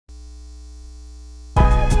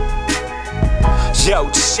Yo,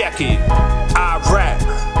 check it, I rap.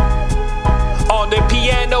 On the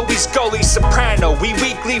piano, we Scully soprano. We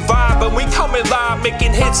weekly vibe and we coming live,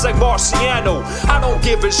 making hits like Marciano. I don't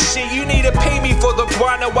give a shit, you need to pay me for the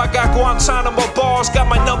guano. I got Guantanamo bars, got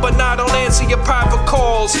my number 9, don't answer your private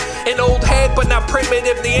calls. An old head, but not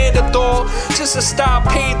primitive Neanderthal. Just a style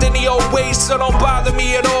paved in the old ways, so don't bother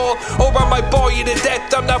me at all. Or I might bore you to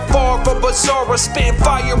death, I'm not far from Bizarra. Spitting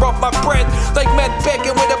fire off my breath, like Matt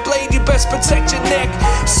Beckin with a blade, you best protect your neck.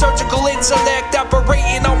 Surgical intellect,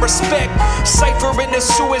 operating on respect. Cypher in the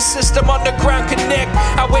sewer system, underground connect.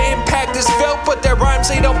 Our impact is felt, but their rhymes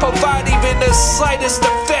they don't provide even the slightest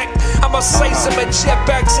effect. I'ma slice them and jet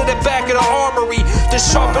back to the back of the armory to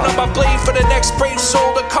sharpen up my blade for the next brave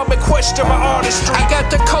soul to come and question my artistry. I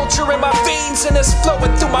got the culture in my veins and it's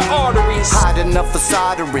flowing through my arteries. Hot enough for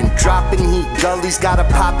soldering, dropping heat. Gully's got a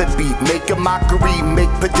poppin' beat, make a mockery, make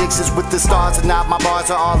predictions with the stars, and now my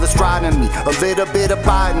bars are all astronomy. A little bit of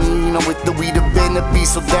botany, you know, with the weed of benefit.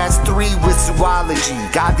 So that's 3 with zoology.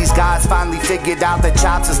 Got these guys finally figured out that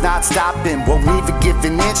chops is not stopping. Won't even give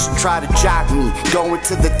an inch and try to jock me. Going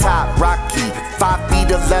to the top, Rocky. 5 feet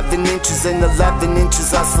 11 inches and 11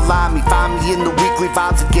 inches of salami. Find me in the weekly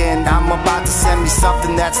vibes again. I'm about to send me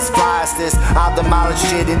something that's as fly as this. I'll demolish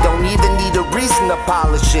it and don't even need a reason to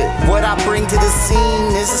polish it. What I bring to the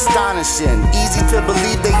scene is astonishing. Easy to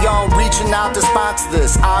believe they all reaching out to sponsor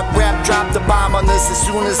this. I rap dropped the bomb on this. As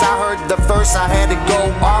soon as I heard the verse, I had to go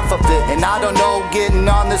off of it. And I don't know getting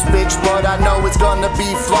on this bitch, but I know it's gonna be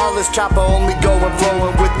flawless. Chopper only going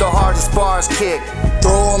flowing with the hardest bars kick.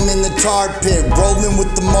 Throw them in the tar pit, rolling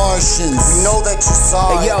with the Martians. We know that you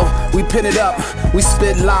saw it. Hey yo, we pin it up, we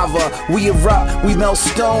spit lava, we erupt, we melt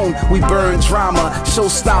stone, we burn drama.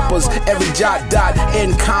 Showstoppers, every jot, dot,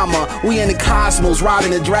 and comma. We in the cosmos,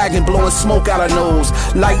 riding a dragon, blowing smoke out our nose.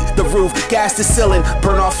 Light the roof, gas the ceiling,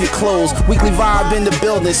 burn off your clothes. Weekly vibe in the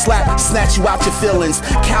building, slap, snatch you out your feelings.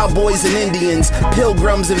 Cowboys and Indians,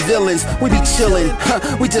 pilgrims and villains, we be chillin',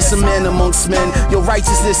 we just a man amongst men. Your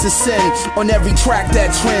righteousness is sin, on every track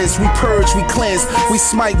that trends. We purge, we cleanse, we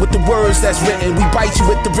smite with the words that's written. We bite you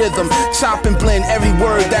with the rhythm, chop and blend every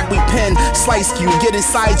word that we pen. Slice you, get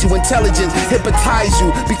inside you, intelligence, hypnotize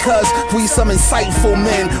you. Because we some insightful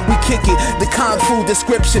men, we kick it, the kung fu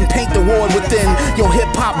description, paint the war within. Yo,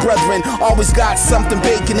 hip-hop brethren, always got something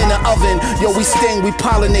baking in the oven. Yo, we sting, we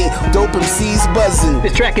pollinate, dope MCs buzzing.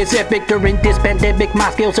 This track is epic during this pandemic. My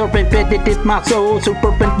skills are embedded in my soul,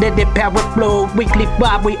 super pandemic power flow. Weekly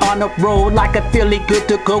vibe, we on a roll like a Philly. Good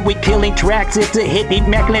to go, we killing tracks. It's a hit,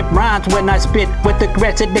 immaculate rhymes when I spit with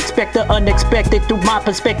aggression. Expect the unexpected through my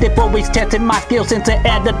perspective. Always testing my skills since an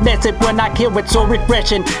adolescent. When I kill it, so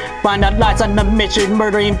refreshing. Finalize on the mission,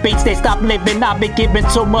 murdering beats, they stop living. I've been giving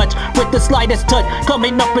so much with the slightest touch.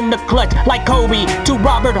 Coming up in the clutch like Kobe to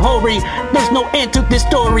Robert Horry. There's no end to this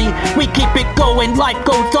story. We keep it going, life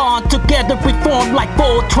goes on. Together we form like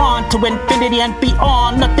Voltron to infinity and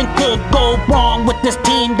beyond. Nothing could go wrong with this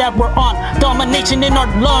team that we're on. Domination in our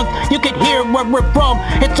lungs, you can hear where we're from.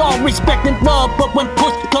 It's all respect and love, but when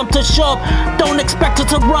push comes to shove, don't expect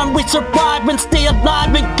us to run. We survive and stay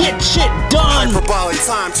alive and get shit done. Hyperbolic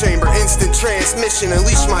time chamber, instant transmission.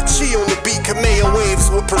 Unleash my chi on the beat, Kameo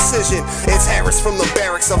waves with precision. It's Harris from the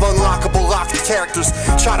barracks of unlockable locked characters.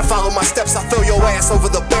 Try to follow my steps, I throw your ass over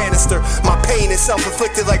the banister. My pain is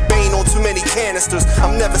self-inflicted like Bane on too many canisters.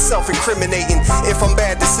 I'm never self-incriminating if I'm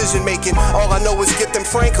bad decision making. All I know is get them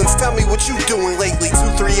Franklins. Tell me what you doing lately. 2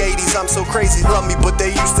 380s, I'm so crazy, love me, but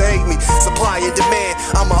they used to hate me. Supply and demand,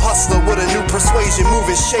 I'm a hustler with a new persuasion.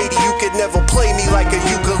 Moving shady, you could never play me like a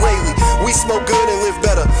ukulele. We smoke good and live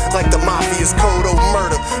better, like the mafia's code of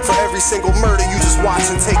murder. For every single murder, you just watch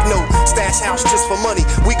and take note. Stash house just for money,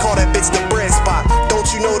 we call that bitch the bread spot. Don't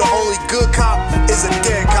you know the only good cop is a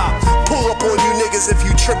dead cop? Pull up on you niggas if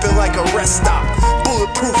you tripping like a rest stop.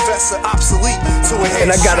 Bulletproof vest are obsolete to a head.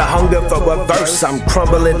 And I got a hunger for a verse, I'm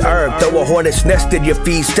crumbling herb. Throw a hornet's nest in your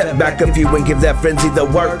feet, step back a few and give that frenzy the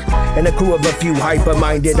work. And a crew of a few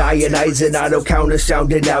hyper-minded, ionizing, auto-counter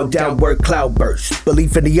sounding out, downward cloudburst.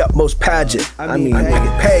 Belief in the utmost pageant, I mean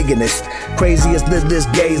paganist. Crazy as lidless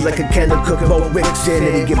gaze like a candle cook both wicks in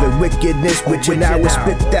any given wickedness. Which an hour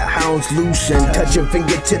spit that hounds loose and touching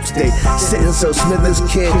fingertips they sitting so Smithers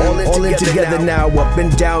kin. All in together now, up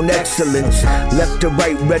and down excellence. Left to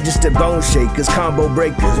right registered bone shakers, combo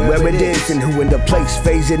breakers. Where it is and who in the place,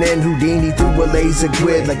 phasing in Houdini through a laser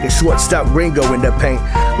grid like a shortstop Ringo in the paint.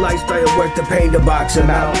 Lifestyle work to paint to box him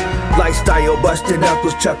out. Lifestyle busted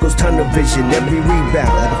knuckles, chuckles, tunnel vision, every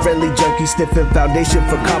rebound. A friendly junkie sniffing foundation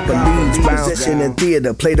for copper leads. Musician in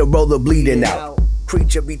theater, play the role of bleeding out.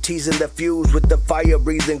 Preacher be teasing the fuse with the fire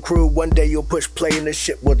breathing crew. One day you'll push play and the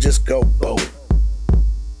shit will just go boom.